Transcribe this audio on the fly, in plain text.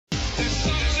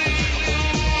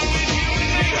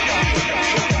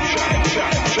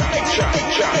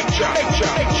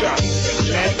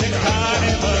Let the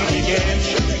carnival begin.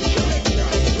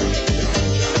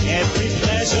 Every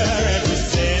pleasure, every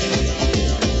sin.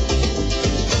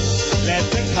 Let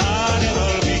the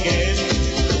carnival begin.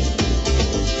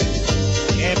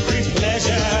 Every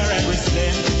pleasure, every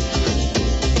sin.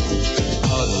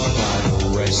 Huddled by the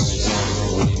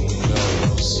restaurant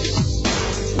windows,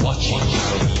 watching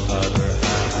from the other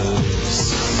house.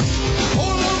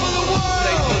 All over the world,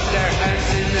 they put their hands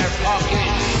in their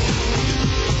pockets.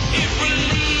 It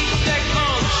relieves their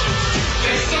conscience.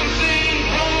 There's something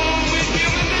wrong with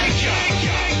human nature.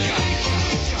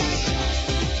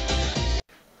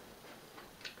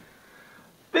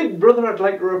 Big brother, I'd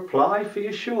like to reply for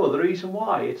you, sure. The reason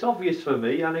why, it's obvious for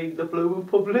me, I need the blooming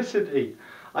publicity.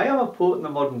 I am a poet in the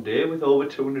modern day with over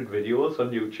 200 videos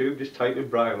on YouTube. Just type in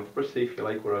Brian Loughborough, see if you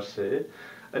like what I say.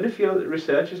 And if your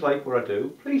researchers like what I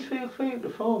do, please feel free to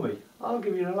phone me. I'll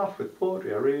give you a laugh with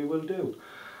poetry, I really will do.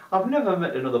 I've never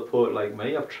met another poet like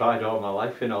me. I've tried all my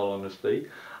life, in all honesty.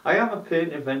 I am a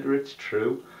paint inventor, it's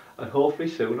true. And hopefully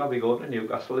soon I'll be going to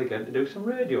Newcastle again to do some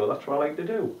radio. That's what I like to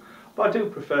do. But I do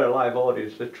prefer a live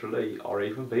audience, literally, or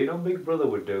even being on Big Brother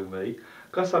would do me,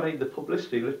 because I need the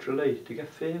publicity, literally, to get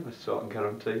famous so I can get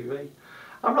on TV.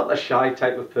 I'm not the shy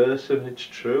type of person, it's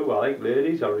true. I like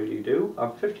ladies, I really do.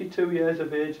 I'm 52 years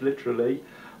of age, literally,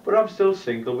 but I'm still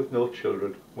single with no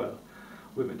children. Well,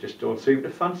 women just don't seem to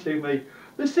fancy me.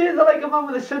 They say they like a man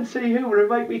with a sense of humour. It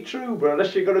might be true, but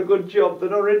unless you've got a good job, they're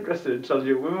not interested in telling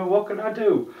you women. What can I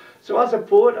do? So as a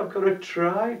poet, I've got to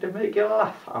try to make you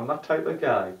laugh. I'm that type of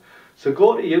guy. So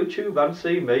go to YouTube and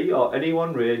see me, or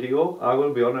anyone radio. I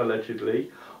will be on,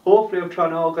 allegedly. Hopefully I'm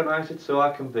trying to organise it so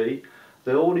I can be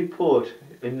the only poet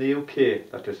in the UK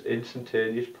that does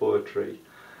instantaneous poetry.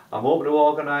 I'm hoping to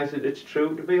organise it, it's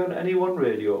true, to be on anyone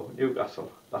radio,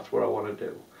 Newcastle. That's what I want to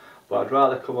do. But I'd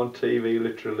rather come on TV,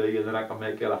 literally, and then I can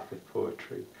make you laugh with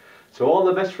poetry. So all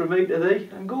the best from me to thee,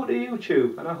 and go to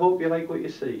YouTube, and I hope you like what you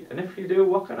see. And if you do,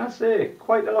 what can I say?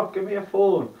 Quite a lot, give me a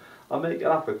phone. I'll make you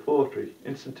laugh with poetry,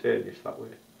 instantaneous that way.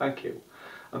 Thank you.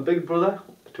 And Big Brother,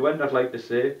 to end I'd like to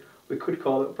say, we could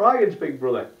call it Brian's Big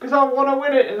Brother, because I want to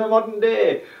win it in the modern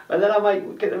day. And then I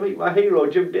might get to meet my hero,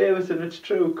 Jim Davison, it's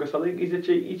true, because I think he's a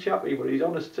cheeky chappy, but he's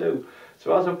honest too.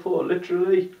 So as a poet,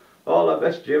 literally, all the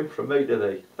best, Jim, from me to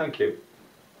thee. Thank you.